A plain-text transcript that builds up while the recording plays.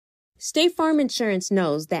State Farm Insurance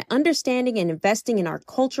knows that understanding and investing in our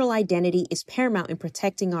cultural identity is paramount in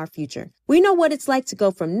protecting our future. We know what it's like to go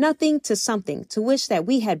from nothing to something, to wish that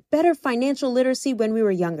we had better financial literacy when we were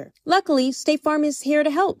younger. Luckily, State Farm is here to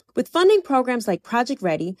help with funding programs like Project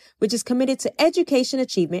Ready, which is committed to education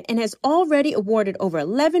achievement and has already awarded over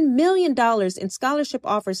 $11 million in scholarship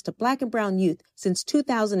offers to Black and brown youth since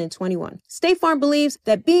 2021. State Farm believes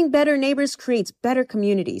that being better neighbors creates better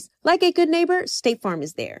communities. Like a good neighbor, State Farm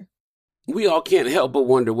is there. We all can't help but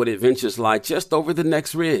wonder what adventures lie just over the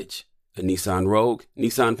next ridge. A Nissan Rogue,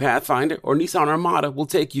 Nissan Pathfinder, or Nissan Armada will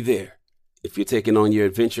take you there. If you're taking on your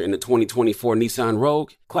adventure in the 2024 Nissan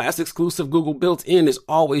Rogue, class-exclusive Google built-in is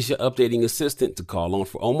always your updating assistant to call on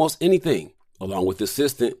for almost anything. Along with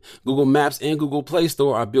Assistant, Google Maps and Google Play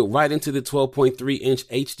Store are built right into the 12.3-inch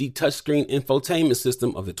HD touchscreen infotainment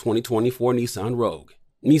system of the 2024 Nissan Rogue.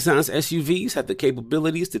 Nissan's SUVs have the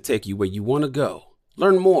capabilities to take you where you want to go.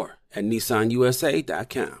 Learn more at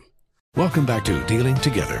nissanusa.com. Welcome back to Dealing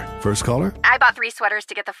Together. First caller? I bought 3 sweaters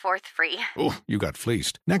to get the 4th free. Oh, you got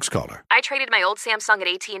fleeced. Next caller? I traded my old Samsung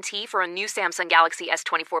at AT&T for a new Samsung Galaxy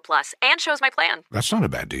S24 Plus and chose my plan. That's not a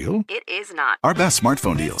bad deal. It is not. Our best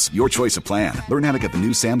smartphone deals. Your choice of plan. Learn how to get the new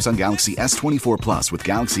Samsung Galaxy S24 Plus with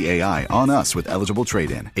Galaxy AI on us with eligible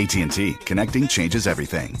trade-in. AT&T. Connecting changes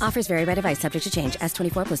everything. Offers vary by device. Subject to change.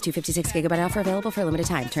 S24 plus 256 gigabyte offer available for a limited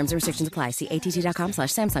time. Terms and restrictions apply. See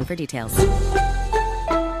att.com/Samsung for details.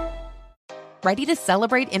 Ready to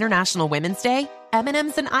celebrate International Women's Day?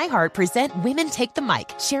 M&M's and iHeart present Women Take the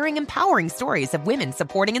Mic, sharing empowering stories of women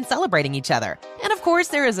supporting and celebrating each other. And of course,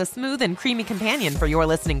 there is a smooth and creamy companion for your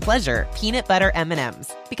listening pleasure, peanut butter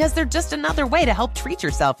M&M's. Because they're just another way to help treat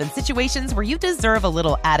yourself in situations where you deserve a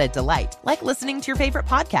little added delight, like listening to your favorite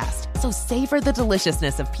podcast. So savor the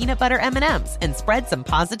deliciousness of peanut butter M&M's and spread some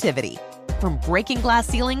positivity. From breaking glass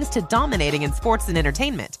ceilings to dominating in sports and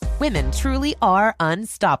entertainment, women truly are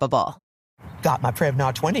unstoppable. Got my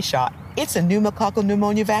Prevnar 20 shot. It's a pneumococcal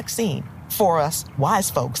pneumonia vaccine. For us,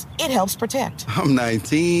 wise folks, it helps protect. I'm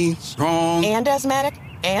 19, strong. And asthmatic,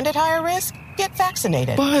 and at higher risk. Get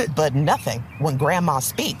vaccinated. But nothing when grandma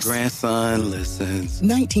speaks. Grandson listens.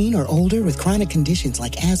 19 or older with chronic conditions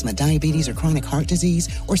like asthma, diabetes, or chronic heart disease,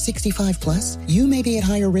 or 65 plus, you may be at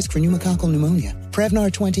higher risk for pneumococcal pneumonia.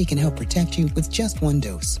 Prevnar 20 can help protect you with just 1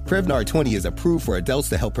 dose. Prevnar 20 is approved for adults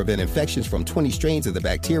to help prevent infections from 20 strains of the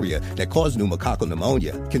bacteria that cause pneumococcal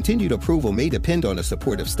pneumonia. Continued approval may depend on a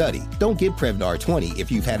supportive study. Don't get Prevnar 20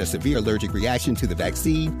 if you've had a severe allergic reaction to the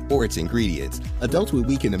vaccine or its ingredients. Adults with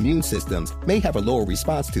weakened immune systems may have a lower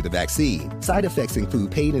response to the vaccine. Side effects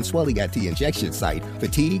include pain and swelling at the injection site,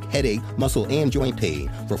 fatigue, headache, muscle, and joint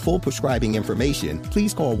pain. For full prescribing information,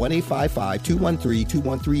 please call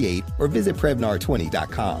 1-855-213-2138 or visit Prevnar20.com.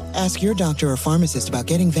 Ask your doctor or pharmacist about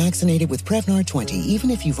getting vaccinated with Prevnar 20, even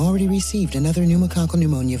if you've already received another pneumococcal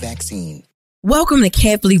pneumonia vaccine. Welcome to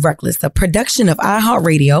Carefully Reckless, a production of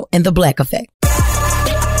iHeartRadio and The Black Effect.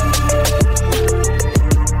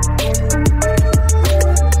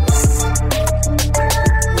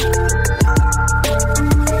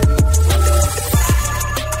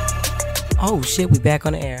 Oh shit, we back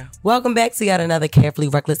on the air. Welcome back to yet another Carefully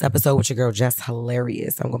Reckless episode with your girl Jess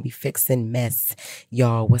Hilarious. I'm gonna be fixing mess.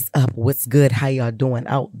 Y'all, what's up? What's good? How y'all doing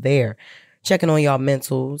out there? Checking on y'all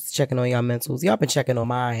mentals. Y'all been checking on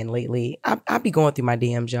mine lately. I be going through my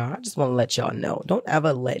DMs, y'all. I just want to let y'all know. Don't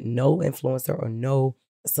ever let no influencer or no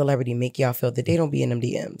celebrity make y'all feel that they don't be in them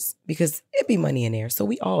DMs. Because it be money in there. So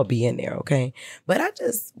we all be in there, okay? But I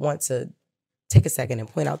just want to take a second and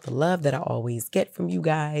point out the love that I always get from you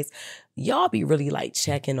guys. Y'all be really like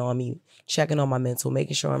checking on me, checking on my mental,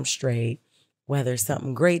 making sure I'm straight. Whether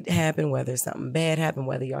something great happened, whether something bad happened,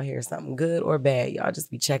 whether y'all hear something good or bad, y'all just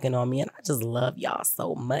be checking on me. And I just love y'all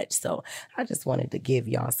so much. So I just wanted to give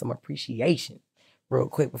y'all some appreciation real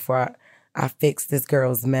quick before I fix this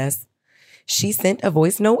girl's mess. She sent a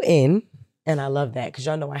voice note in, and I love that because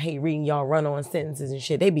y'all know I hate reading y'all run-on sentences and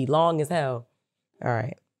shit. They be long as hell. All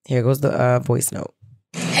right. Here goes the voice note.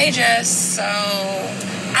 Hey, Jess. So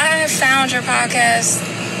I found your podcast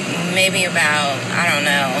maybe about, I don't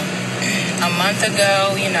know, a month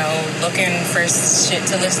ago, looking for shit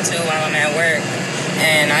to listen to while I'm at work.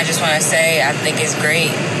 And I just want to say I think it's great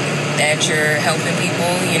that you're helping people,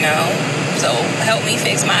 So help me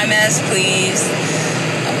fix my mess, please.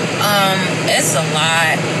 It's a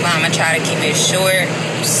lot, but I'm going to try to keep it short.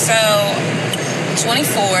 So,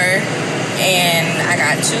 24... and I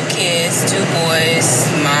got 2 kids, 2 boys.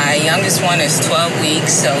 My youngest one is 12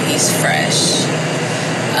 weeks, so he's fresh.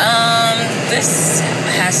 This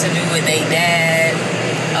has to do with a dad.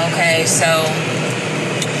 Okay, so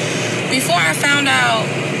before I found out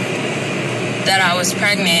that I was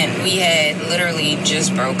pregnant, we had literally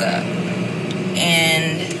just broke up.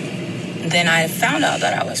 And then I found out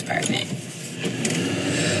that I was pregnant.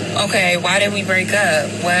 Okay, why did we break up?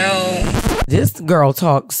 Well, this girl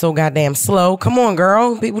talks so goddamn slow. Come on,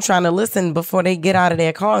 girl. People trying to listen before they get out of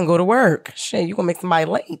their car and go to work. Shit, you gonna make somebody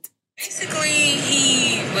late. basically,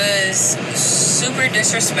 he was super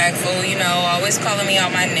disrespectful, you know, always calling me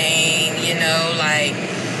out my name, you know, like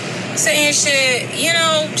saying shit, you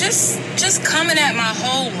know, just coming at my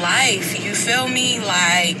whole life, you feel me?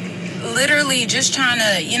 Like, literally just trying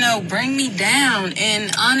to, you know, bring me down.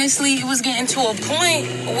 And honestly, it was getting to a point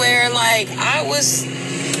where, like,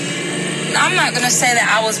 I'm not going to say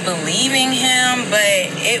that I was believing him, but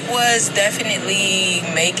it was definitely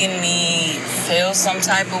making me feel some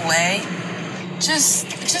type of way.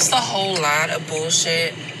 Just a whole lot of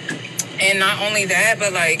bullshit. And not only that,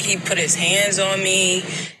 but, like, he put his hands on me.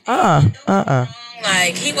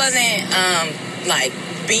 Like, he wasn't, like,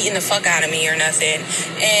 beating the fuck out of me or nothing.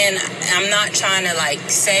 And I'm not trying to, like,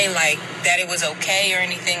 say, like, that it was okay or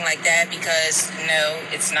anything like that, because, no,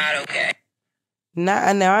 it's not okay.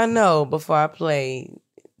 Now I know before I play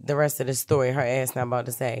the rest of the story, her ass not about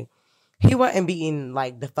to say, he wasn't beating,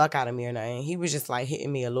 like, the fuck out of me or nothing. He was just, like,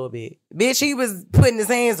 hitting me a little bit. Bitch, he was putting his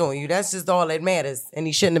hands on you. That's just all that matters. And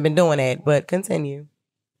he shouldn't have been doing that, but continue.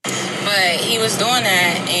 But he was doing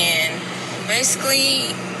that, and basically,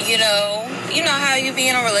 you know how you be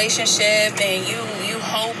in a relationship and you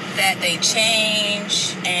hope that they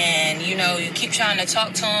change, and, you know, you keep trying to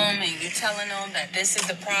talk to them and you're telling them that this is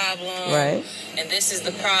the problem. Right. And this is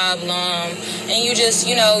the problem. And you just,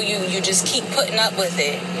 you know, you just keep putting up with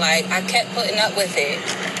it. Like, I kept putting up with it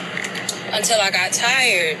until I got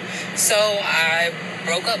tired. So I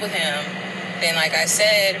broke up with him. Then, like I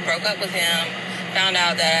said, broke up with him. Found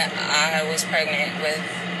out that I was pregnant with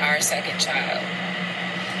our second child.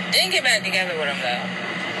 Didn't get back together with him, though.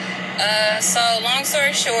 So long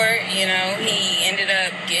story short, you know, he ended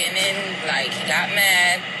up getting in, like, he got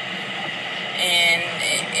mad. And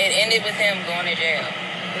it ended with him going to jail.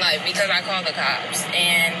 Like, because I called the cops.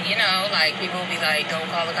 And, you know, like, people will be like, don't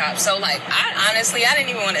call the cops. So, like, I didn't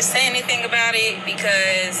even want to say anything about it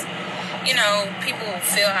because, you know, people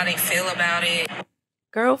feel how they feel about it.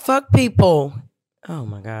 Girl, fuck people. Oh,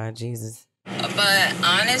 my God, Jesus. But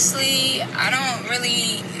honestly, I don't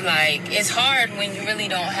really, like, it's hard when you really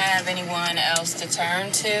don't have anyone else to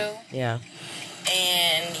turn to. Yeah.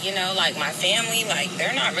 And, you know, like, my family, like,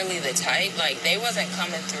 they're not really the type. Like, they wasn't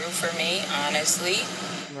coming through for me, honestly.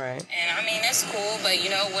 Right. And, I mean, it's cool, but, you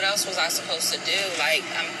know, what else was I supposed to do? Like,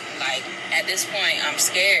 at this point, I'm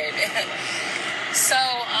scared. So,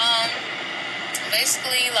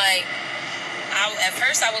 basically, like, at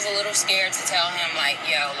first I was a little scared to tell him, like,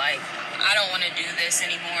 yo, like, I don't want to do this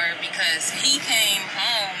anymore, because he came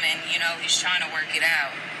home and, you know, he's trying to work it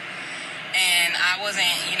out. And I wasn't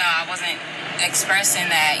expressing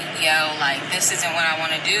that, yo, like, this isn't what I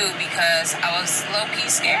want to do, because I was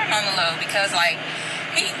low-key scared on the low, because, like,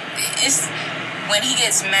 when he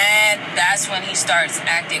gets mad, that's when he starts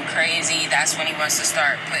acting crazy. That's when he wants to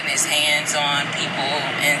start putting his hands on people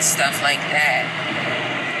and stuff like that.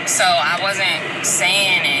 So I wasn't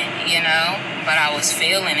saying it, you know, but I was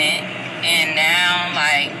feeling it. And now,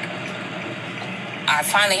 like, I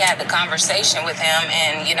finally had the conversation with him,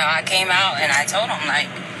 and, you know, I came out and I told him, like,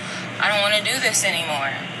 I don't want to do this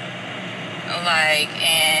anymore. Like,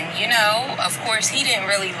 and, you know, of course, he didn't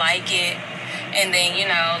really like it. And then, you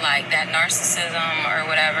know, like, that narcissism or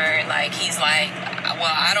whatever, like, he's like,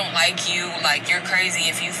 well, I don't like you. Like, you're crazy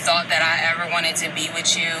if you thought that I ever wanted to be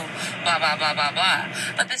with you, blah, blah, blah, blah, blah.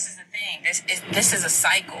 But this is the thing. This is a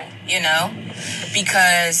cycle, you know,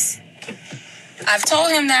 because I've told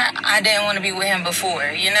him that I didn't want to be with him before,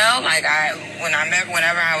 you know, like,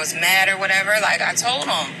 whenever I was mad or whatever, like, I told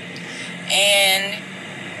him. And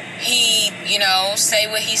he, you know, say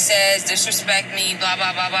what he says, disrespect me, blah,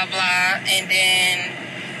 blah, blah, blah, blah. And then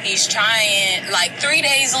he's trying, like, 3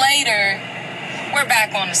 days later, we're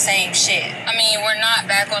back on the same shit. I mean, we're not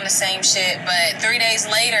back on the same shit, but 3 days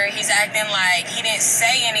later, he's acting like he didn't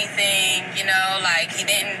say anything, you know, like, he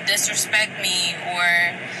didn't disrespect me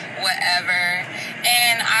or whatever.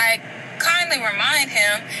 And I kindly remind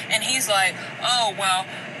him, and he's like, oh, well,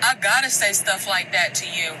 I gotta say stuff like that to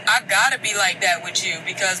you. I gotta be like that with you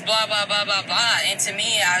because blah, blah, blah, blah, blah. And to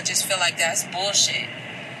me, I just feel like that's bullshit.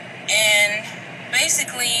 And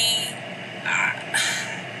basically,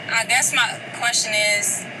 I guess my question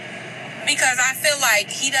is, because I feel like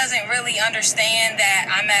he doesn't really understand that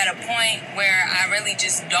I'm at a point where I really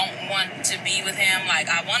just don't want to be with him. Like,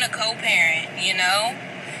 I want to co-parent, you know?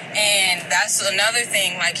 And that's another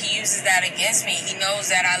thing, like, he uses that against me. He knows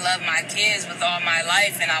that I love my kids with all my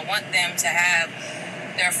life, and I want them to have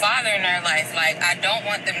their father in their life. Like, I don't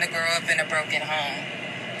want them to grow up in a broken home.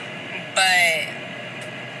 But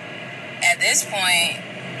at this point,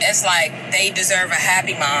 it's like they deserve a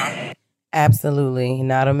happy mom. Absolutely.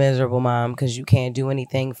 Not a miserable mom, because you can't do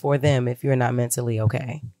anything for them if you're not mentally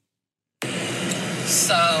okay.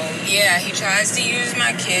 So, yeah, he tries to use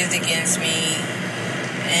my kids against me.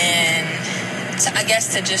 And I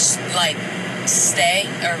guess to just, like, stay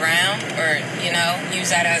around or, you know, use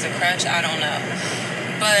that as a crutch. I don't know.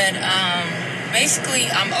 But basically,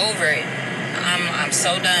 I'm over it. I'm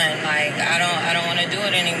so done. Like, I don't want to do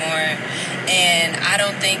it anymore. And I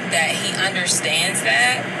don't think that he understands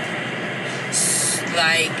that.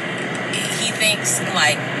 Like, he thinks,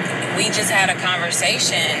 like, we just had a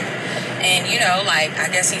conversation. And, you know, like, I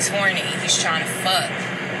guess he's horny. He's trying to fuck.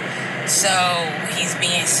 So he's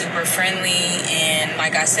being super friendly, and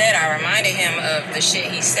like I said, I reminded him of the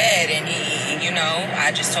shit he said, and he, you know,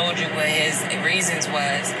 I just told you what his reasons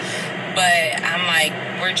was. But I'm like,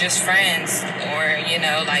 we're just friends, or, you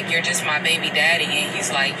know, like, you're just my baby daddy. And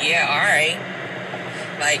he's like, yeah, all right.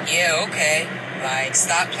 Like, yeah, okay. Like,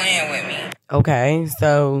 stop playing with me. Okay,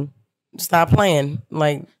 so stop playing.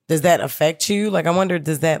 Like, does that affect you? Like, I wonder,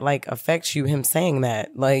 does that, like, affect you, him saying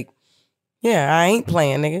that? Like, yeah, I ain't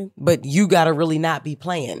playing, nigga. But you gotta really not be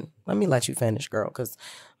playing. Let me let you finish, girl, because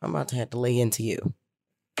I'm about to have to lay into you.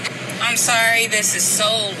 I'm sorry this is so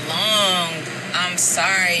long. I'm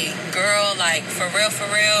sorry, girl. Like, for real,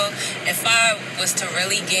 if I was to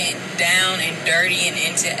really get down and dirty and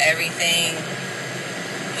into everything,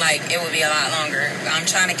 like, it would be a lot longer. I'm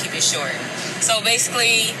trying to keep it short. So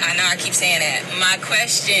basically, I know I keep saying that. My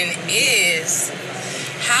question is,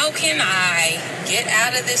 how can I get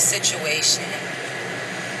out of this situation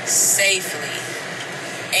safely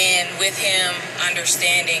and with him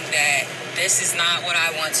understanding that this is not what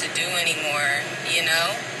I want to do anymore, you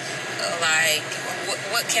know? Like,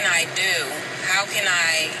 what can I do? How can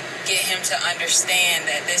I get him to understand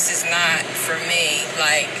that this is not for me?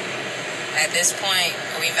 Like, at this point,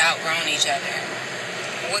 we've outgrown each other.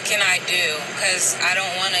 What can I do? Because I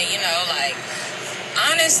don't want to, you know, like,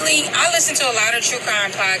 honestly, I listen to a lot of true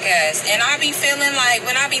crime podcasts, and I be feeling like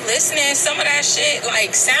when I be listening, some of that shit,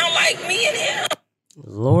 like, sound like me and him.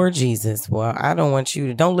 Lord Jesus. Well, I don't want you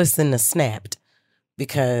to, don't listen to Snapped,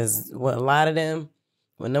 because what, a lot of them,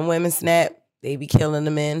 when them women snap, they be killing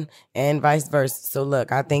the men and vice versa. So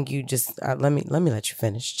look, I think you just, let me let you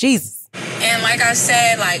finish. Jesus. And like I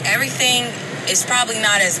said, like, everything is probably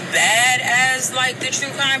not as bad as, like, the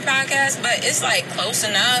true crime podcast, but it's, like, close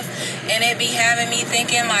enough. And it be having me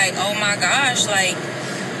thinking, like, oh my gosh, like,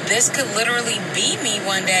 this could literally be me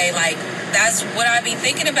one day. Like, that's what I be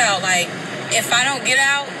thinking about. Like, if I don't get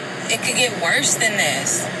out, it could get worse than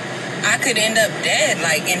this. I could end up dead.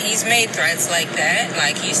 Like, and he's made threats like that.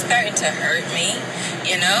 Like, he's starting to hurt me,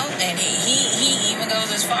 you know? And he even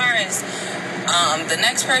goes as far as, the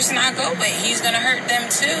next person I go with, he's gonna hurt them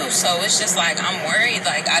too. So it's just like, I'm worried.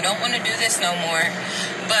 Like, I don't want to do this no more,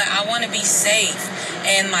 but I want to be safe.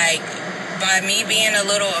 And, like, by me being a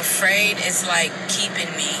little afraid, it's like keeping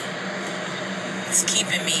me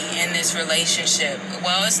in this relationship.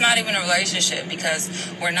 Well, it's not even a relationship, because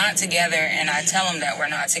we're not together, and I tell him that we're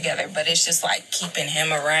not together, but it's just like keeping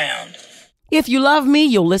him around. If you love me,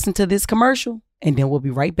 you'll listen to this commercial, and then we'll be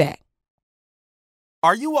right back.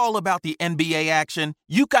 Are you all about the NBA action?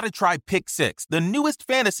 You got to try Pick Six, the newest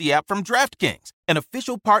fantasy app from DraftKings, an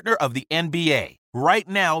official partner of the NBA. Right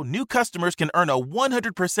now, new customers can earn a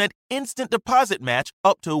 100% instant deposit match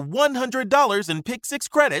up to $100 in Pick Six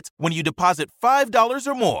credits when you deposit $5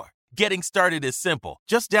 or more. Getting started is simple.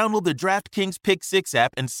 Just download the DraftKings Pick Six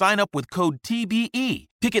app and sign up with code TBE.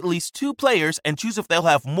 Pick at least 2 players and choose if they'll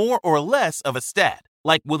have more or less of a stat.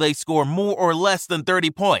 Like, will they score more or less than 30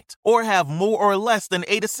 points? Or have more or less than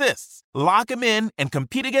 8 assists? Lock them in and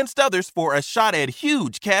compete against others for a shot at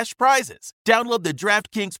huge cash prizes. Download the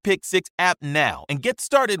DraftKings Pick 6 app now and get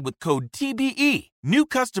started with code TBE. New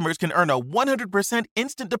customers can earn a 100%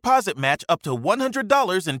 instant deposit match up to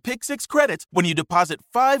 $100 in Pick 6 credits when you deposit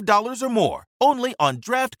 $5 or more. Only on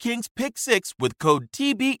DraftKings Pick 6 with code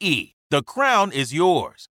TBE. The crown is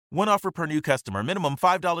yours. One offer per new customer. Minimum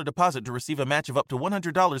 $5 deposit to receive a match of up to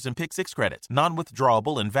 $100 in Pick 6 credits.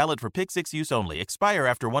 Non-withdrawable and valid for Pick 6 use only. Expire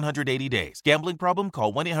after 180 days. Gambling problem?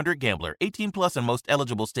 Call 1-800-GAMBLER. 18 plus in most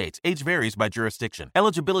eligible states. Age varies by jurisdiction.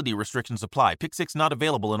 Eligibility restrictions apply. Pick 6 not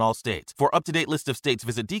available in all states. For up-to-date list of states,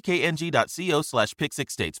 visit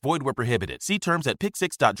dkng.co/Pick6 states. Void where prohibited. See terms at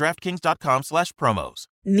pick6.draftkings.com/promos.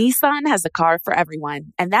 Nissan has a car for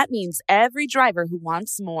everyone, and that means every driver who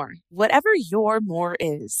wants more. Whatever your more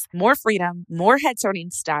is. More freedom, more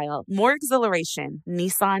head-turning style, more exhilaration.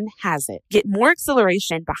 Nissan has it. Get more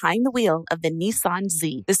exhilaration behind the wheel of the Nissan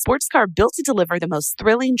Z, the sports car built to deliver the most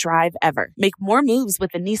thrilling drive ever. Make more moves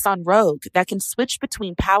with the Nissan Rogue that can switch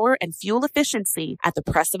between power and fuel efficiency at the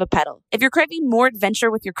press of a pedal. If you're craving more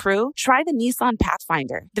adventure with your crew, try the Nissan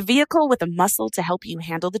Pathfinder, the vehicle with a muscle to help you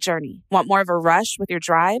handle the journey. Want more of a rush with your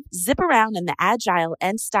drive? Zip around in the agile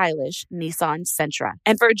and stylish Nissan Sentra.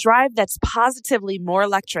 And for a drive that's positively more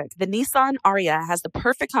electric, the Nissan Ariya has the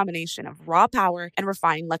perfect combination of raw power and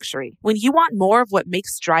refined luxury. When you want more of what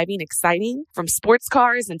makes driving exciting, from sports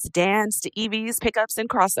cars and sedans to EVs, pickups, and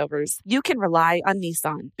crossovers, you can rely on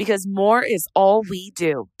Nissan, because more is all we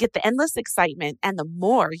do. Get the endless excitement and the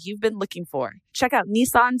more you've been looking for. Check out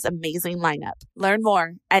Nissan's amazing lineup. Learn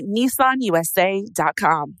more at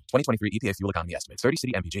nissanusa.com. 2023 EPA fuel economy estimates: 30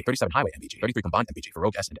 city MPG, 37 highway MPG, 33 combined MPG for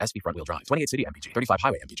Rogue S and SV front-wheel drive, 28 city MPG, 35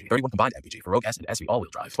 highway MPG, 31 combined MPG for Rogue S and SV all-wheel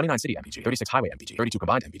drive, 29 city MPG, 36 highway MPG, 32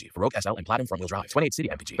 combined MPG for Rogue SL and Platinum front-wheel drive, 28 city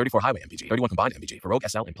MPG, 34 highway MPG, 31 combined MPG for Rogue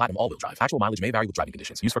SL and Platinum all-wheel drive. Actual mileage may vary with driving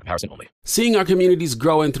conditions. Used for comparison only. Seeing our communities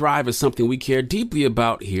grow and thrive is something we care deeply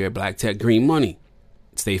about here at Black Tech Green Money.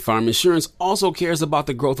 State Farm Insurance also cares about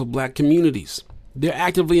the growth of Black communities. They're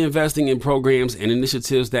actively investing in programs and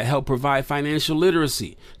initiatives that help provide financial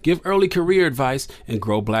literacy, give early career advice, and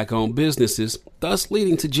grow Black-owned businesses, thus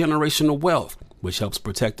leading to generational wealth, which helps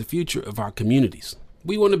protect the future of our communities.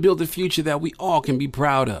 We want to build a future that we all can be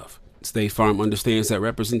proud of. State Farm understands that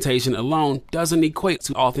representation alone doesn't equate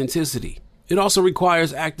to authenticity. It also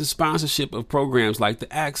requires active sponsorship of programs like the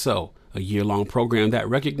AXO, a year-long program that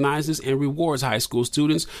recognizes and rewards high school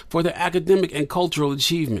students for their academic and cultural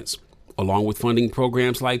achievements, along with funding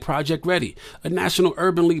programs like Project Ready, a National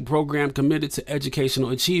Urban League program committed to educational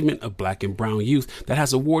achievement of Black and brown youth that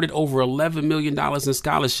has awarded over $11 million in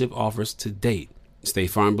scholarship offers to date. State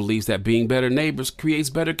Farm believes that being better neighbors creates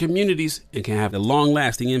better communities and can have a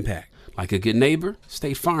long-lasting impact. Like a good neighbor,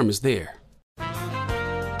 State Farm is there.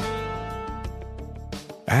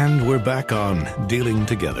 And we're back on Dealing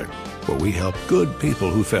Together, where we help good people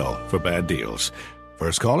who fell for bad deals.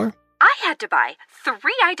 First caller? I had to buy 3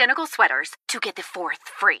 identical sweaters to get the 4th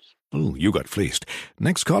free. Ooh, you got fleeced.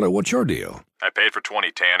 Next caller, what's your deal? I paid for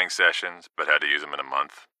 20 tanning sessions, but had to use them in a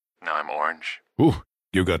month. Now I'm orange. Ooh,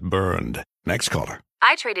 you got burned. Next caller.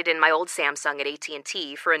 I traded in my old Samsung at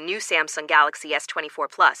AT&T for a new Samsung Galaxy S24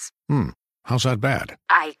 Plus. How's that bad?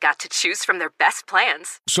 I got to choose from their best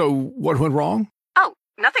plans. So, what went wrong? Oh,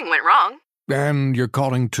 nothing went wrong. And you're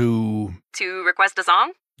calling to... To request a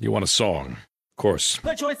song? You want a song. Of course.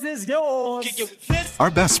 The choice is yours. Our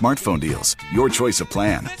best smartphone deals. Your choice of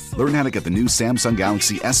plan. Learn how to get the new Samsung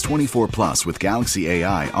Galaxy S24 Plus with Galaxy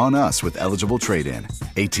AI on us with eligible trade-in.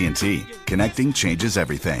 AT&T. Connecting changes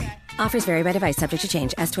everything. Offers vary by device, subject to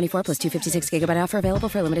change. S24 plus 256 gigabyte offer available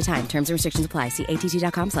for a limited time. Terms and restrictions apply. See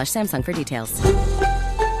att.com/Samsung for details.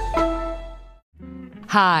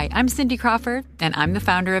 Hi, I'm Cindy Crawford, and I'm the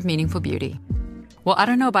founder of Meaningful Beauty. Well, I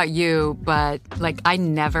don't know about you, but I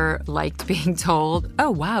never liked being told, oh,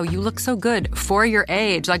 wow, you look so good for your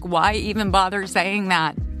age. Why even bother saying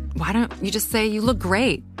that? Why don't you just say you look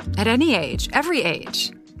great at any age, every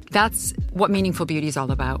age? That's what Meaningful Beauty is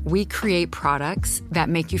all about. We create products that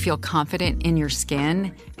make you feel confident in your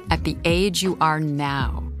skin at the age you are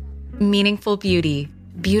now. Meaningful Beauty.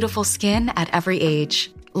 Beautiful skin at every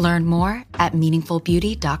age. Learn more at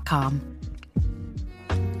meaningfulbeauty.com.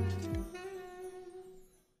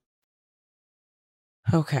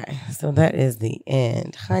 Okay, so that is the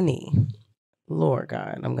end. Honey, Lord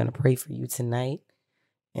God, I'm going to pray for you tonight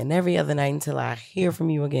and every other night until I hear from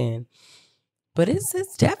you again. But it's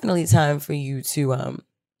definitely time for you to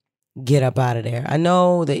get up out of there. I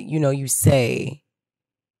know that, you say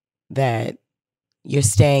that you're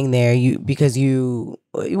staying there because you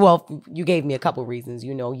gave me a couple reasons.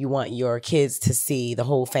 You want your kids to see the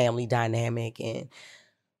whole family dynamic and,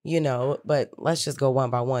 but let's just go one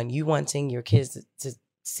by one. You wanting your kids to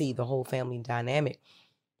see the whole family dynamic.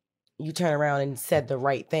 You turn around and said the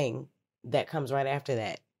right thing that comes right after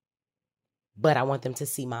that. But I want them to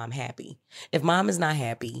see mom happy. If mom is not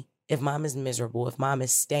happy, if mom is miserable, if mom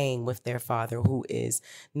is staying with their father who is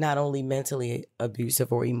not only mentally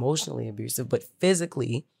abusive or emotionally abusive, but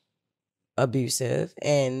physically abusive,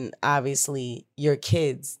 and obviously your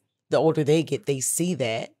kids, the older they get, they see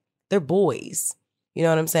that. They're boys. You know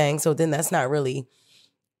what I'm saying? So then that's not really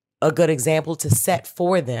a good example to set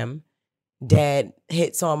for them. Dad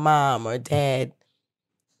hits on mom or dad,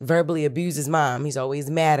 verbally abuse his mom. He's always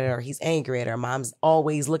mad at her. He's angry at her. Mom's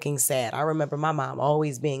always looking sad. I remember my mom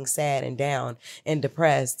always being sad and down and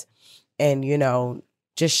depressed and, you know,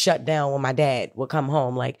 just shut down when my dad would come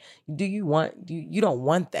home. Like, you don't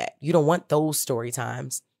want that. You don't want those story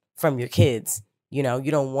times from your kids. You know,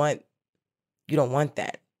 you don't want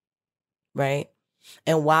that. Right?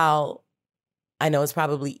 And while I know it's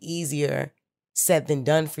probably easier said than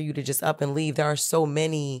done for you to just up and leave, there are so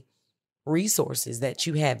many resources that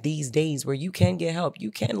you have these days where you can get help.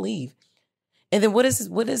 You can leave. And then what is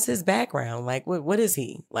his background? Like, what is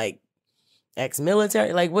he? Like,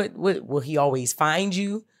 ex-military? Like, what will he always find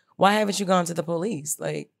you? Why haven't you gone to the police?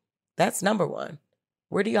 Like, that's number one.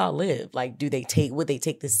 Where do y'all live? Like, would they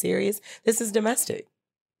take this serious? This is domestic.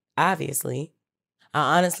 Obviously.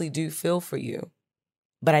 I honestly do feel for you.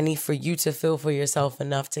 But I need for you to feel for yourself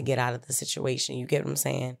enough to get out of the situation. You get what I'm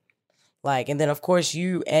saying? Like, and then of course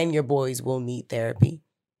you and your boys will need therapy.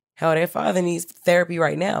 Hell, their father needs therapy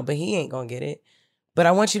right now, but he ain't gonna get it. But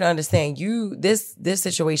I want you to understand, this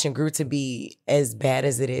situation grew to be as bad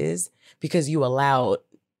as it is because you allowed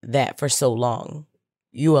that for so long.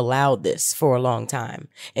 You allowed this for a long time.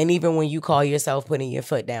 And even when you call yourself putting your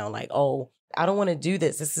foot down, like, oh, I don't want to do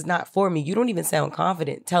this. This is not for me. You don't even sound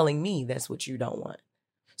confident telling me that's what you don't want.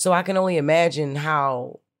 So I can only imagine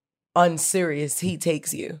how unserious he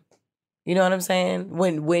takes you. You know what I'm saying?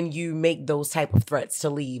 When you make those type of threats to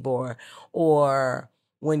leave or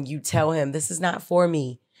when you tell him this is not for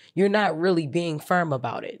me, you're not really being firm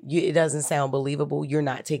about it. It doesn't sound believable. You're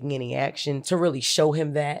not taking any action to really show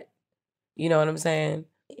him that. You know what I'm saying?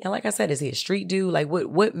 And like I said, is he a street dude? Like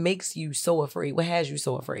what makes you so afraid? What has you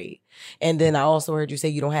so afraid? And then I also heard you say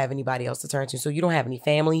you don't have anybody else to turn to. So you don't have any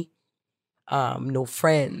family, no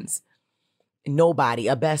friends, nobody,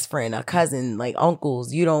 a best friend, a cousin, like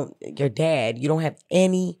uncles, your dad, you don't have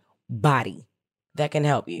anybody that can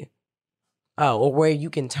help you. Or where you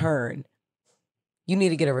can turn. You need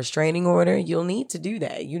to get a restraining order. You'll need to do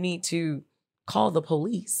that. You need to call the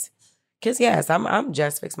police. Because yes, I'm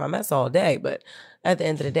just fix my mess all day, but at the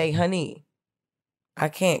end of the day, honey, I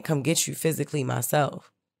can't come get you physically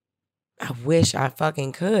myself. I wish I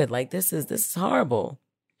fucking could. Like, this is horrible.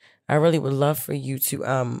 I really would love for you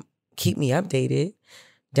to keep me updated.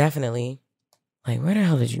 Definitely. Like, where the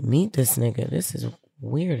hell did you meet this nigga? This is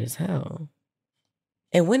weird as hell.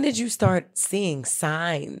 And when did you start seeing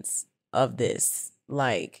signs of this?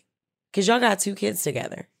 Like, because y'all got 2 kids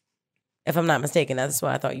together. If I'm not mistaken, that's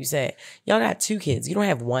what I thought you said. Y'all got 2 kids. You don't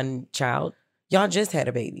have 1 child. Y'all just had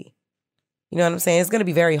a baby. You know what I'm saying? It's going to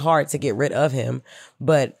be very hard to get rid of him,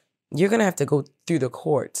 but you're going to have to go through the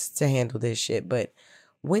courts to handle this shit. But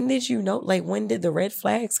when did you know? Like, when did the red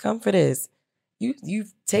flags come for this?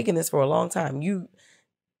 You've taken this for a long time. You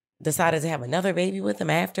decided to have another baby with him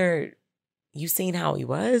after you seen how he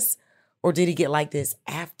was? Or did he get like this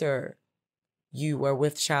after you were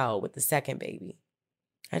with child with the second baby?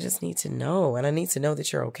 I just need to know. And I need to know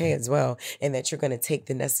that you're okay as well. And that you're going to take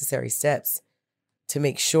the necessary steps to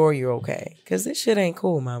make sure you're okay. Because this shit ain't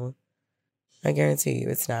cool, mama. I guarantee you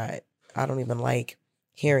it's not. I don't even like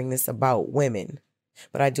hearing this about women.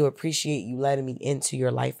 But I do appreciate you letting me into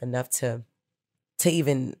your life enough to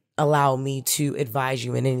even allow me to advise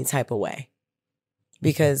you in any type of way.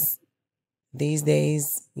 Because these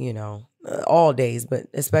days, you know, all days, but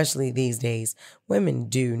especially these days, women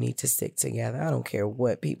do need to stick together. I don't care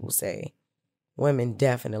what people say. Women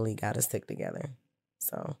definitely got to stick together.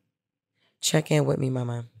 So check in with me,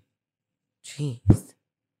 mama. Jeez.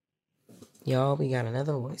 Y'all, we got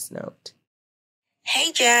another voice note.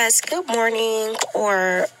 Hey, Jazz. Good morning,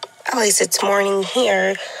 or at least it's morning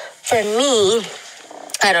here. For me,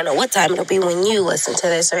 I don't know what time it'll be when you listen to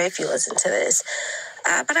this or if you listen to this.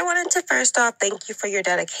 But I wanted to first off thank you for your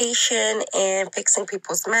dedication and fixing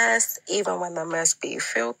people's mess, even when the mess be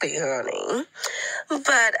filthy, honey.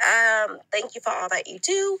 But thank you for all that you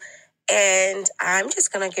do. And I'm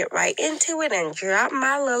just going to get right into it and drop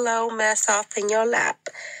my little old mess off in your lap.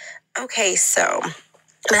 Okay, so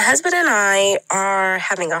my husband and I are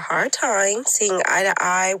having a hard time seeing eye to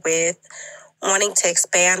eye with wanting to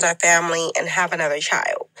expand our family and have another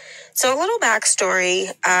child. So a little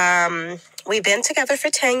backstory. We've been together for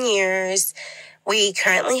 10 years. We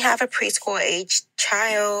currently have a preschool-age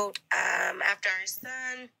child. After our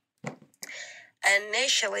son,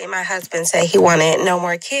 initially my husband said he wanted no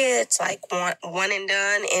more kids, like one and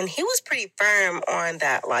done. And he was pretty firm on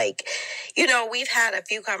that. Like, you know, we've had a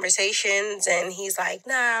few conversations and he's like,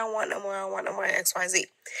 nah, I want no more, XYZ.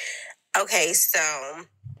 Okay, so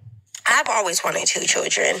I've always wanted 2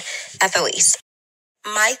 children at the least.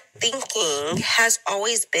 My thinking has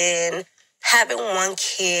always been having one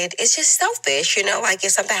kid is just selfish, you know, like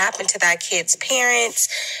if something happened to that kid's parents,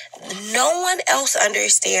 no one else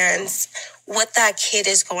understands what that kid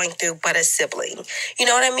is going through but a sibling. You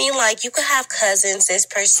know what I mean? Like, you could have cousins, this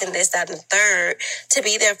person, this, that, and the third to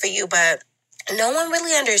be there for you, but no one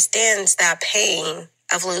really understands that pain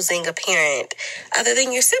of losing a parent other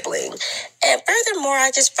than your sibling. And furthermore,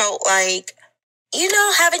 I just felt like, you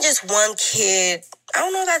know, having just one kid, I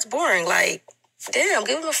don't know, that's boring. Like, damn,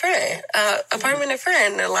 give him a friend, a permanent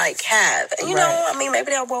friend to, like, have. You know, I mean,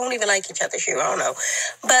 maybe they won't even like each other's shoe. I don't know.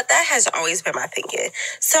 But that has always been my thinking.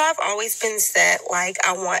 So I've always been set, like,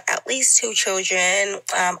 I want at least 2 children.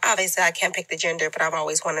 Obviously, I can't pick the gender, but I've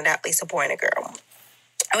always wanted at least a boy and a girl.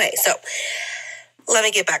 Okay, so let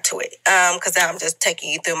me get back to it, because I'm just taking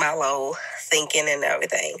you through my little thinking and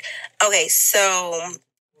everything. Okay, so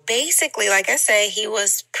basically, like I said, he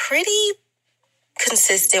was pretty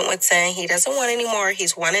consistent with saying he doesn't want any more.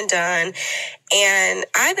 He's one and done. And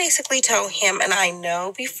I basically told him, and I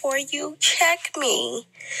know before you check me,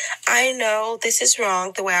 I know this is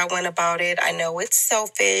wrong the way I went about it. I know it's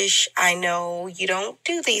selfish. I know you don't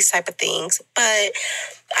do these type of things. But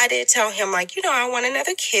I did tell him, like, you know, I want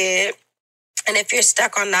another kid. And if you're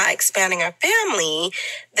stuck on not expanding our family,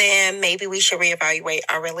 then maybe we should reevaluate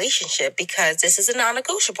our relationship, because this is a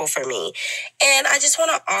non-negotiable for me. And I just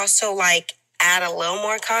want to also, like, add a little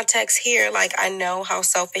more context here. Like, I know how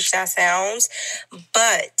selfish that sounds,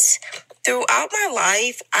 but throughout my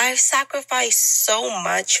life, I've sacrificed so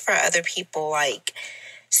much for other people, like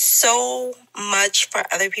so much for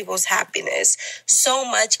other people's happiness, so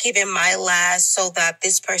much giving my last so that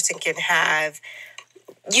this person can have,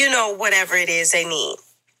 you know, whatever it is they need.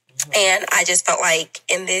 And I just felt like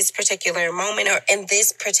in this particular moment, or in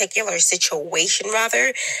this particular situation,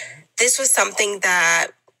 rather, this was something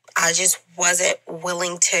that I just wasn't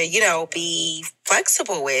willing to, you know, be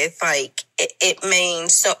flexible with. Like, it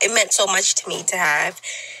meant so much to me to have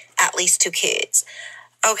at least 2 kids.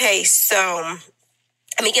 Okay, so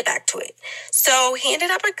let me get back to it. So he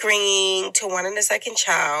ended up agreeing to wanting a second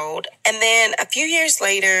child. And then a few years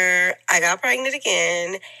later, I got pregnant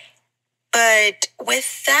again. But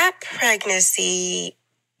with that pregnancy,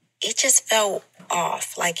 it just felt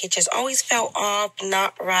off. Like, it just always felt off,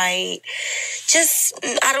 not right. Just,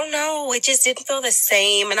 I don't know. It just didn't feel the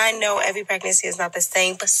same. And I know every pregnancy is not the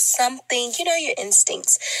same, but something, you know, your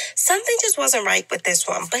instincts, something just wasn't right with this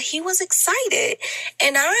one. But he was excited.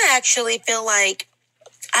 And I actually feel like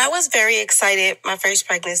I was very excited my first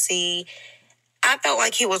pregnancy. I felt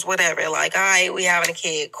like he was whatever, like, all right, we having a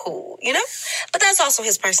kid, cool, you know? But that's also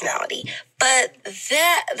his personality. But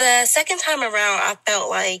the second time around, I felt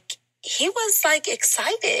like he was, like,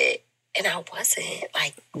 excited. And I wasn't.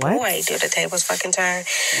 Like, what? Boy, did the tables fucking turn.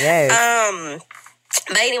 Yes.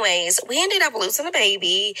 But anyways, we ended up losing a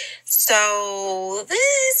baby. So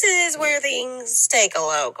this is where things take a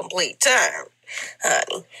little complete turn,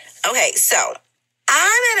 honey. Okay, so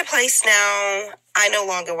I'm at a place now. I no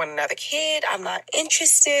longer want another kid. I'm not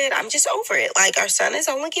interested. I'm just over it. Like, our son is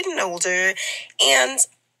only getting older, and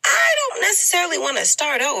I don't necessarily want to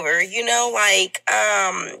start over, you know? Like,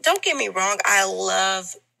 don't get me wrong. I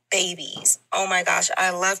love babies. Oh my gosh, I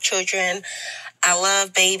love children. I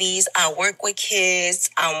love babies. I work with kids.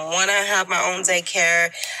 I want to have my own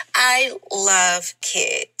daycare. I love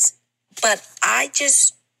kids, but I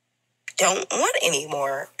just don't want any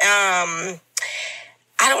more.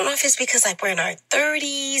 I don't know if it's because, like, we're in our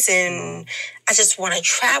 30s and I just want to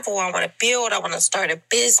travel. I want to build. I want to start a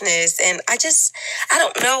business. And I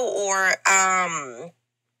don't know. Or I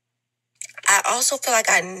also feel like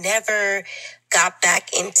I never got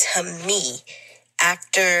back into me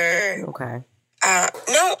after. Okay.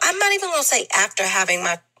 No, I'm not even going to say after having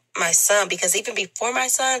my son, because even before my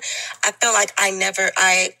son, I felt like I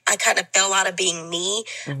kind of fell out of being me.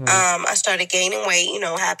 Mm-hmm. I started gaining weight, you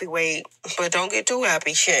know, happy weight, but don't get too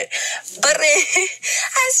happy, shit. But then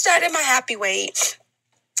I started my happy weight,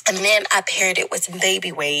 and then I paired it with some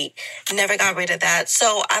baby weight. Never got rid of that.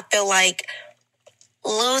 So I feel like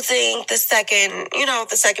losing the second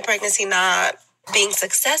pregnancy, not being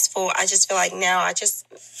successful, I just feel like now I just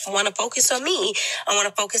want to focus on me. I want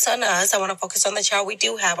to focus on us. I want to focus on the child we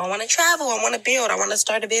do have. I want to travel. I want to build. I want to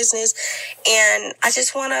start a business. And I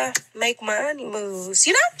just want to make money moves,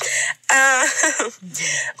 you know?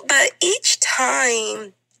 But each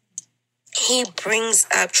time he brings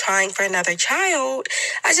up trying for another child,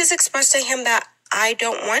 I just express to him that I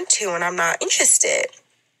don't want to and I'm not interested.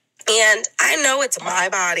 And I know it's my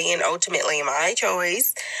body and ultimately my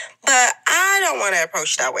choice, but I don't want to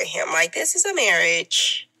approach that with him. Like, this is a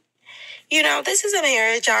marriage. You know, this is a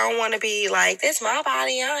marriage. I don't want to be like, this is my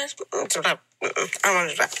body. I want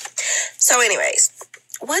to drive. So anyways,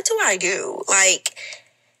 what do I do? Like,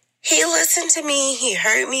 he listened to me. He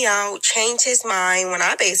heard me out, changed his mind when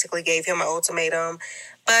I basically gave him an ultimatum.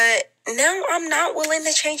 But now I'm not willing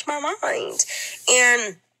to change my mind.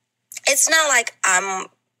 And it's not like I'm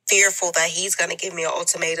fearful that he's going to give me an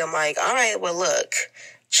ultimatum like, all right, well, look,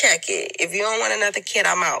 check it. If you don't want another kid,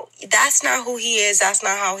 I'm out. That's not who he is. That's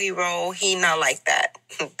not how he roll. He not like that.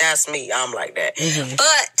 That's me. I'm like that. Mm-hmm.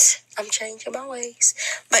 But I'm changing my ways.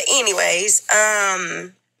 But anyways,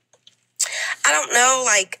 I don't know,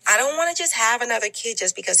 like, I don't want to just have another kid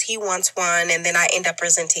just because he wants one and then I end up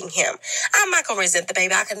resenting him. I'm not going to resent the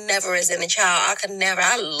baby. I could never resent a child.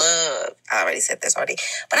 I already said this already,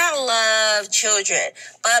 but I love children.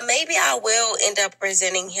 But maybe I will end up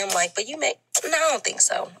resenting him, like, but no, I don't think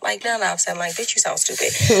so. Like, now I'm saying, like, bitch, you sound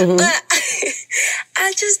stupid. But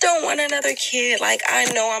I just don't want another kid. Like, I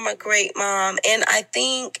know I'm a great mom, and I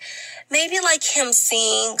think maybe, like, him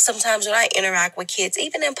seeing sometimes when I interact with kids,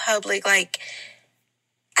 even in public, like,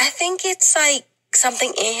 I think it's, like,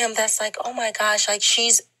 something in him that's like, oh, my gosh, like,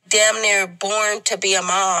 she's damn near born to be a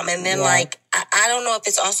mom. And then, like, I don't know if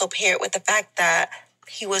it's also paired with the fact that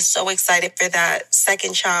he was so excited for that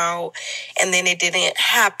second child, and then it didn't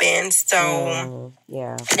happen. So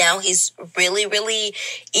now he's really, really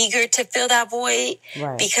eager to fill that void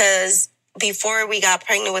because before we got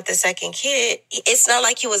pregnant with the second kid, it's not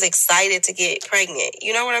like he was excited to get pregnant.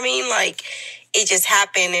 You know what I mean? Like, it just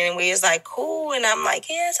happened, and we was like, cool. And I'm like,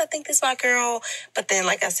 yes, I think this is my girl. But then,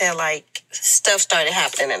 like I said, like, stuff started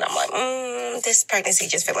happening, and I'm like, this pregnancy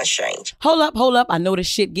just feeling strange. Hold up. I know this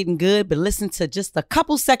shit getting good, but listen to just a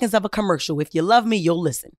couple seconds of a commercial. If you love me, you'll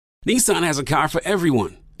listen. Nissan has a car for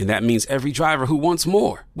everyone, and that means every driver who wants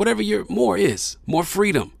more. Whatever your more is. More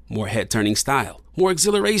freedom, more head-turning style, more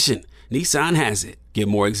exhilaration. Nissan has it. Get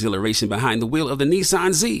more exhilaration behind the wheel of the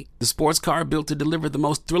Nissan Z, the sports car built to deliver the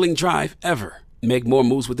most thrilling drive ever. Make more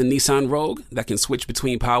moves with the Nissan Rogue that can switch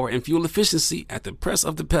between power and fuel efficiency at the press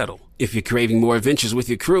of the pedal. If you're craving more adventures with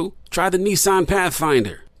your crew, try the Nissan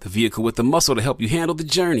Pathfinder, the vehicle with the muscle to help you handle the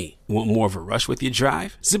journey. Want more of a rush with your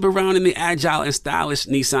drive? Zip around in the agile and stylish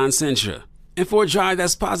Nissan Sentra. And for a drive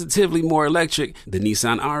that's positively more electric, the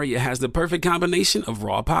Nissan Aria has the perfect combination of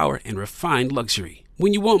raw power and refined luxury.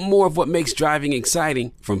 When you want more of what makes driving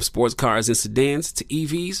exciting, from sports cars and sedans to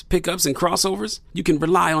EVs, pickups, and crossovers, you can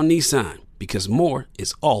rely on Nissan, because more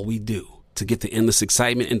is all we do. To get the endless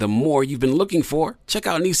excitement and the more you've been looking for, check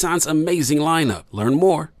out Nissan's amazing lineup. Learn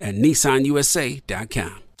more at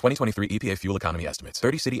nissanusa.com. 2023 EPA fuel economy estimates.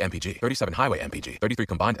 30 city MPG, 37 highway MPG, 33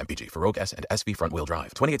 combined MPG for Rogue S and SV front-wheel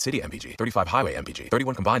drive. 28 city MPG, 35 highway MPG,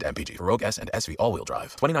 31 combined MPG for Rogue S and SV all-wheel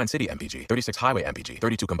drive. 29 city MPG, 36 highway MPG,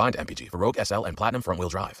 32 combined MPG for Rogue SL and Platinum front-wheel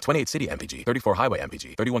drive. 28 city MPG, 34 highway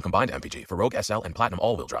MPG, 31 combined MPG for Rogue SL and Platinum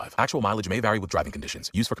all-wheel drive. Actual mileage may vary with driving conditions.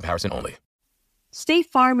 Used for comparison only. State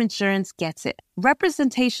Farm Insurance gets it.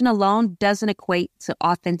 Representation alone doesn't equate to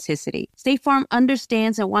authenticity. State Farm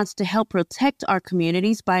understands and wants to help protect our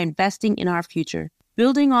communities by investing in our future,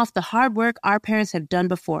 building off the hard work our parents have done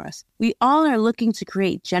before us. We all are looking to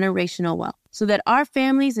create generational wealth so that our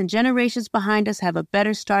families and generations behind us have a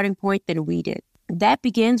better starting point than we did. That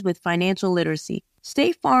begins with financial literacy.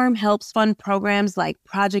 State Farm helps fund programs like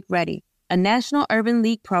Project Ready, a National Urban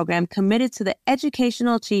League program committed to the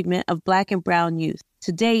educational achievement of Black and Brown youth.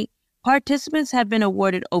 To date, participants have been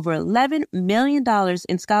awarded over $11 million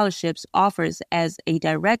in scholarships offers as a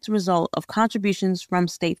direct result of contributions from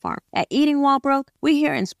State Farm. At Eating While Broke, we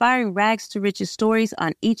hear inspiring rags to riches stories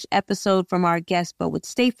on each episode from our guests, but with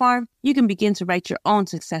State Farm, you can begin to write your own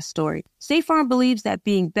success story. State Farm believes that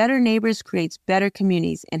being better neighbors creates better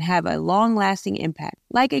communities and have a long-lasting impact.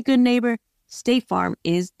 Like a good neighbor, State Farm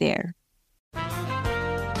is there.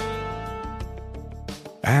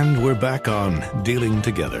 And we're back on Dealing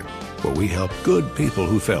Together, where we help good people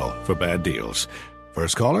who fell for bad deals.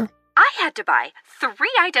 First caller? I had to buy 3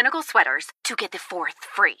 identical sweaters to get the 4th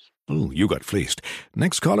free. Ooh, you got fleeced.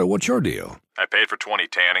 Next caller, what's your deal? I paid for 20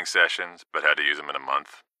 tanning sessions, but had to use them in a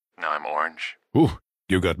month. Now I'm orange. Ooh,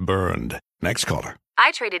 you got burned. Next caller.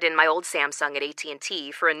 I traded in my old Samsung at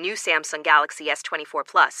AT&T for a new Samsung Galaxy S24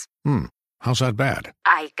 Plus. How's that bad?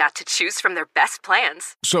 I got to choose from their best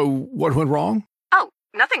plans. So, what went wrong? Oh,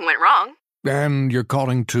 nothing went wrong. And you're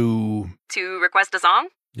calling to... To request a song?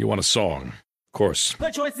 You want a song. Of course. The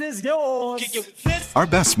choice is yours. Our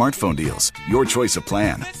best smartphone deals. Your choice of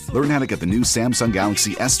plan. Learn how to get the new Samsung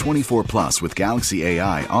Galaxy S24 Plus with Galaxy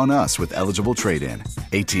AI on us with eligible trade-in.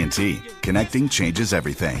 AT&T. Connecting changes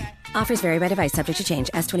everything. Offers vary by device, subject to change.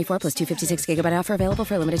 S24 plus 256 gigabyte offer available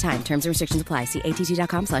for a limited time. Terms and restrictions apply. See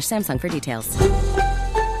att.com/Samsung for details.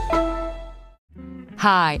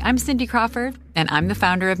 Hi, I'm Cindy Crawford, and I'm the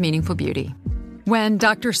founder of Meaningful Beauty. When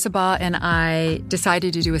Dr. Sabah and I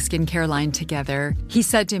decided to do a skincare line together, he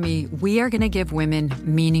said to me, we are going to give women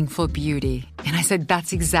meaningful beauty. And I said,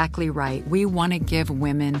 that's exactly right. We want to give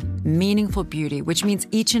women meaningful beauty, which means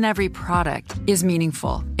each and every product is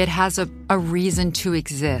meaningful. It has a reason to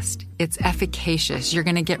exist. It's efficacious. You're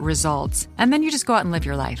going to get results. And then you just go out and live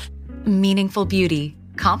your life. Meaningful Beauty.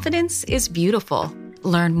 Confidence is beautiful.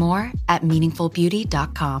 Learn more at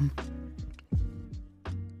meaningfulbeauty.com.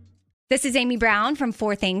 This is Amy Brown from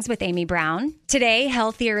 4 Things with Amy Brown. Today,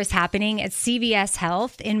 healthier is happening at CVS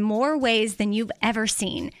Health in more ways than you've ever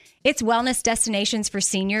seen. It's wellness destinations for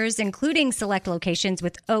seniors, including select locations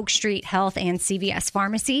with Oak Street Health and CVS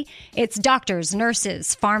Pharmacy. It's doctors,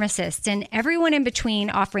 nurses, pharmacists, and everyone in between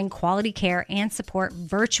offering quality care and support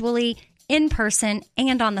virtually, in person,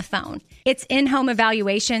 and on the phone. It's in-home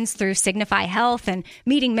evaluations through Signify Health and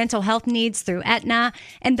meeting mental health needs through Aetna.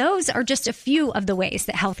 And those are just a few of the ways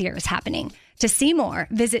that healthier is happening. To see more,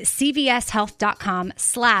 visit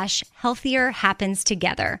cvshealth.com/healthier happens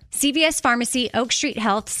together. CVS Pharmacy, Oak Street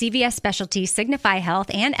Health, CVS Specialty, Signify Health,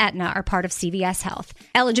 and Aetna are part of CVS Health.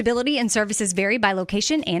 Eligibility and services vary by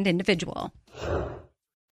location and individual.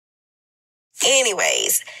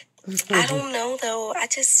 Anyways, I don't know though. I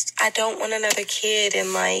don't want another kid,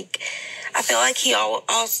 and like, I feel like he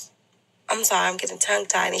also, I'm sorry, I'm getting tongue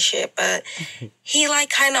tied and shit, but he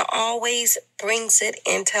like kind of always brings it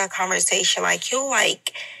into a conversation. Like he'll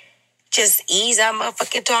like just ease that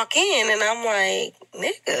motherfucking talk in, and I'm like,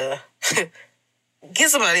 nigga,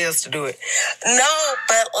 get somebody else to do it. No,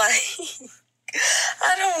 but like,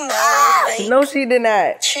 I don't know. Like, no, she did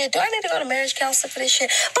not. Shit, do I need to go to marriage counselor for this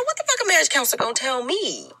shit? But what the fuck a marriage counselor gonna tell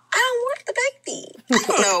me? I don't want the baby. I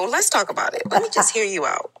don't know. Let's talk about it. Let me just hear you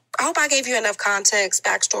out. I hope I gave you enough context,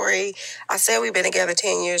 backstory. I said we've been together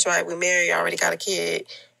 10 years, right? We married, already got a kid.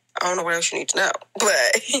 I don't know what else you need to know.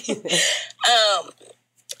 But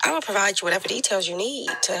I will provide you whatever details you need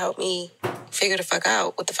to help me figure the fuck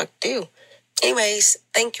out what the fuck to do. Anyways,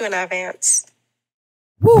 thank you in advance.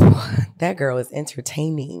 Woo, that girl is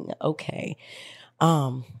entertaining. Okay.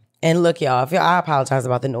 And look, y'all, I apologize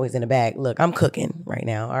about the noise in the back. Look, I'm cooking right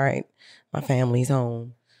now, all right? My family's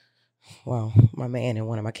home. Well, my man and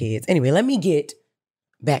one of my kids. Anyway, let me get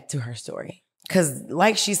back to her story. Because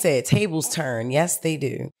like she said, tables turn. Yes, they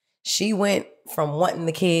do. She went from wanting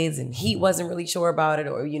the kids and he wasn't really sure about it,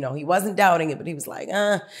 or, you know, he wasn't doubting it, but he was like,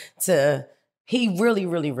 to he really,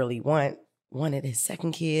 really, really wanted his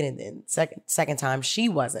second kid, and then second time she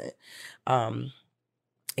wasn't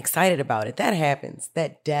excited about it. That happens.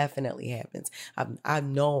 That definitely happens. I've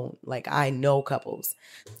known, like, I know couples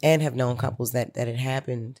and have known couples that it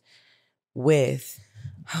happened with.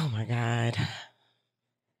 Oh my God.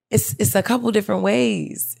 It's a couple different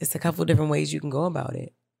ways. It's a couple different ways you can go about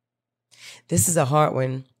it. This is a hard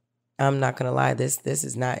one. I'm not gonna lie. This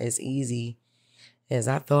is not as easy as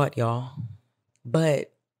I thought, y'all.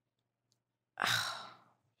 But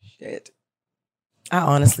shit. I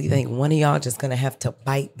honestly think one of y'all just gonna have to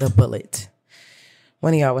bite the bullet.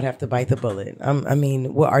 One of y'all would have to bite the bullet. I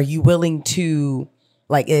mean, are you willing to,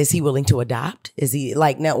 like, is he willing to adopt? Is he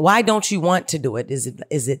like, now, why don't you want to do it? Is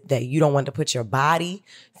it that you don't want to put your body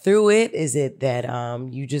through it? Is it that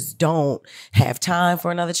you just don't have time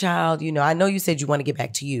for another child? You know, I know you said you want to get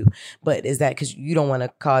back to you, but is that because you don't want to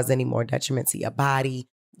cause any more detriment to your body?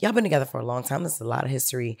 Y'all been together for a long time. This is a lot of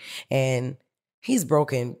history, and he's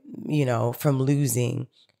broken, you know, from losing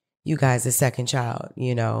you guys a second child.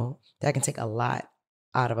 You know, that can take a lot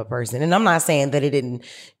out of a person. And I'm not saying that it didn't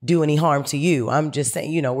do any harm to you. I'm just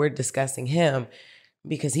saying, you know, we're discussing him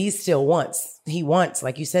because he still wants,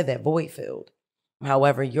 like you said, that void filled.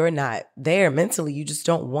 However, you're not there mentally. You just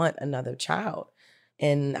don't want another child.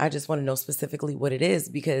 And I just want to know specifically what it is,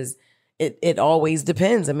 because it always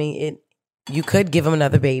depends. I mean, you could give him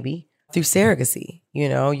another baby through surrogacy. You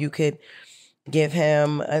know, you could give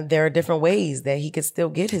him, there are different ways that he could still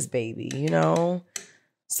get his baby, you know?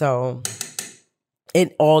 So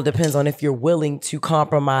it all depends on if you're willing to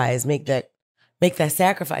compromise, make that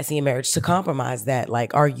sacrifice in your marriage to compromise that.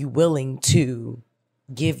 Like, are you willing to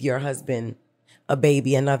give your husband a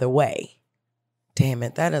baby another way? Damn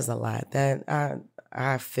it, that is a lot. That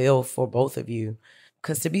I feel for both of you,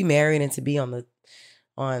 because to be married and to be on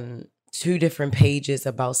two different pages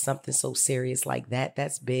about something so serious like that,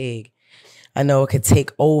 that's big. I know it could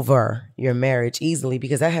take over your marriage easily,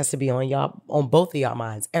 because that has to be on both of y'all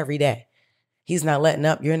minds every day. He's not letting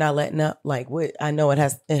up. You're not letting up. Like, what? I know it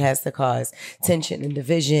has to cause tension and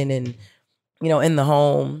division, and, you know, in the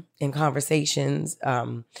home, in conversations.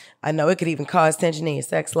 I know it could even cause tension in your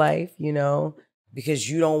sex life, you know, because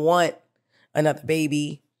you don't want another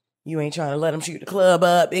baby. You ain't trying to let them shoot the club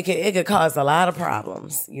up. It could cause a lot of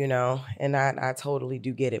problems, you know, and I totally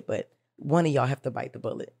do get it. But one of y'all have to bite the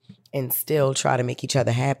bullet and still try to make each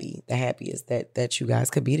other happy. The happiest that you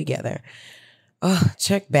guys could be together.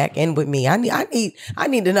 Check back in with me. I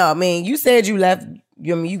need to know. I mean, you said you left.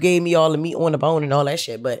 You gave me all the meat on the bone and all that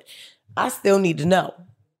shit, but I still need to know.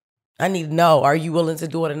 I need to know, are you willing to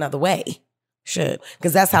do it another way? Shit.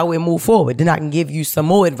 Because that's how we move forward. Then I can give you some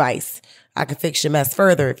more advice. I can fix your mess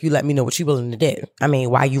further if you let me know what you're willing to do. I mean,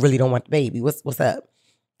 why you really don't want the baby? What's up?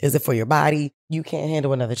 Is it for your body? You can't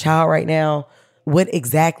handle another child right now? What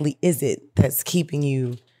exactly is it that's keeping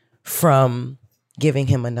you from giving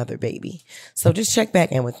him another baby? So just check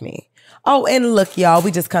back in with me. Oh, and look, y'all,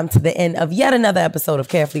 we just come to the end of yet another episode of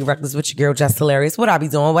Carefully Reckless with your girl, Just Hilarious. What I be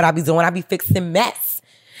doing? I be fixing mess.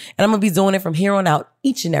 And I'm going to be doing it from here on out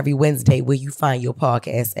each and every Wednesday where you find your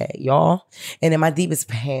podcast at, y'all. And in my deepest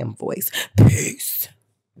Pam voice, peace.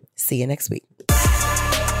 See you next week.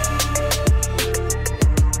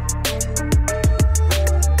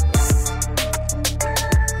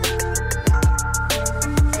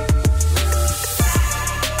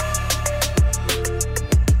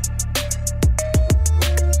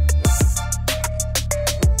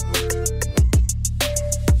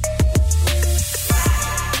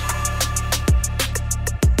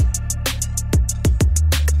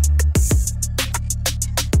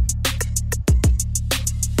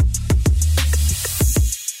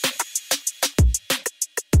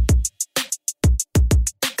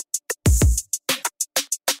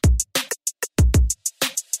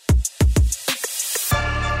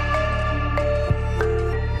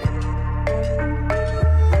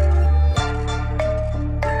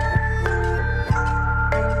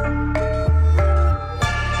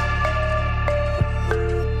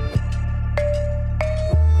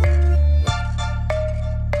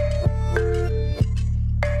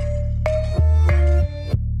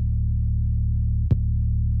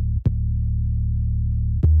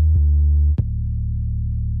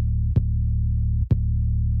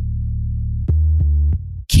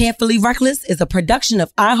 Carefully Reckless is a production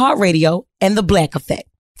of iHeartRadio and The Black Effect.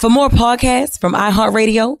 For more podcasts from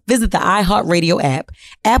iHeartRadio, visit the iHeartRadio app,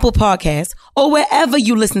 Apple Podcasts, or wherever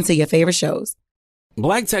you listen to your favorite shows.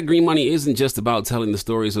 Black Tech Green Money isn't just about telling the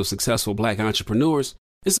stories of successful Black entrepreneurs.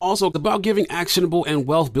 It's also about giving actionable and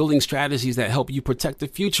wealth-building strategies that help you protect the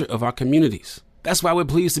future of our communities. That's why we're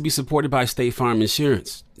pleased to be supported by State Farm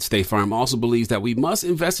Insurance. State Farm also believes that we must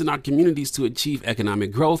invest in our communities to achieve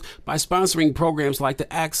economic growth by sponsoring programs like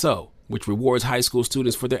the ACT-SO, which rewards high school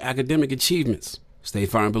students for their academic achievements. State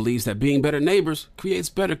Farm believes that being better neighbors creates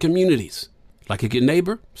better communities. Like a good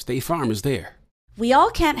neighbor, State Farm is there. We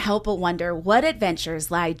all can't help but wonder what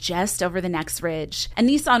adventures lie just over the next ridge. A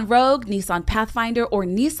Nissan Rogue, Nissan Pathfinder, or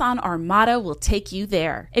Nissan Armada will take you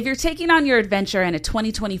there. If you're taking on your adventure in a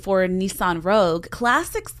 2024 Nissan Rogue,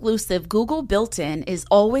 class-exclusive Google built-in is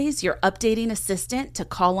always your updating assistant to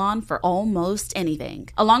call on for almost anything.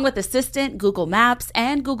 Along with Assistant, Google Maps,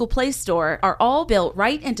 and Google Play Store are all built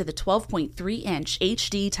right into the 12.3-inch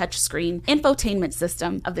HD touchscreen infotainment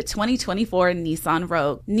system of the 2024 Nissan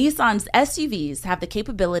Rogue. Nissan's SUVs have the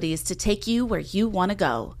capabilities to take you where you want to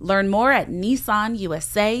go. Learn more at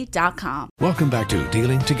nissanusa.com. Welcome back to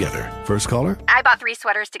Dealing Together. First caller? I bought 3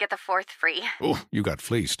 sweaters to get the 4th free. Oh, you got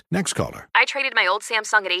fleeced. Next caller? I traded my old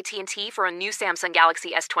Samsung at AT&T for a new Samsung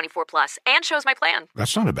Galaxy S24 Plus and chose my plan.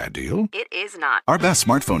 That's not a bad deal. It is not. Our best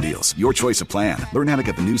smartphone deals. Your choice of plan. Learn how to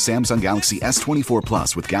get the new Samsung Galaxy S24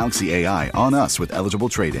 Plus with Galaxy AI on us with eligible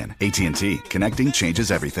trade-in. AT&T. Connecting changes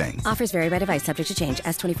everything. Offers vary by device. Subject to change.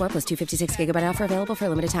 S24 plus 256 gigabyte offer available for a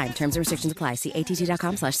limited time. Terms and restrictions apply. See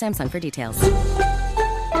att.com/Samsung for details.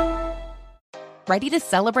 Ready to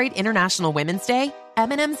celebrate International Women's Day?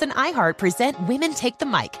 M&M's and iHeart present Women Take the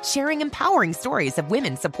Mic, sharing empowering stories of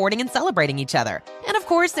women supporting and celebrating each other. And of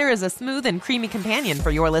course, there is a smooth and creamy companion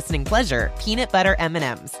for your listening pleasure, peanut butter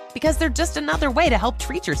M&M's. Because they're just another way to help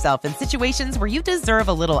treat yourself in situations where you deserve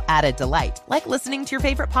a little added delight, like listening to your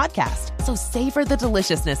favorite podcast. So savor the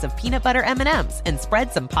deliciousness of peanut butter M&M's and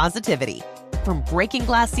spread some positivity. From breaking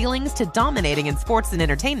glass ceilings to dominating in sports and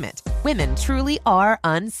entertainment, women truly are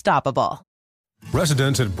unstoppable.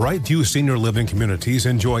 Residents at Brightview Senior Living Communities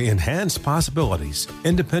enjoy enhanced possibilities,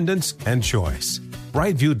 independence, and choice.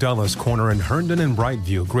 Brightview Dulles Corner in Herndon and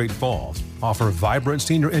Brightview, Great Falls, offer vibrant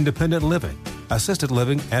senior independent living, assisted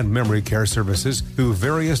living, and memory care services through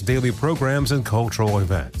various daily programs and cultural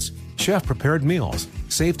events. Chef-prepared meals,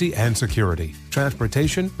 safety and security,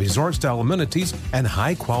 transportation, resort-style amenities, and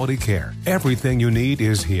high-quality care. Everything you need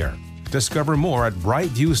is here. Discover more at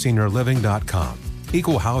brightviewseniorliving.com.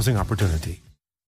 Equal housing opportunity.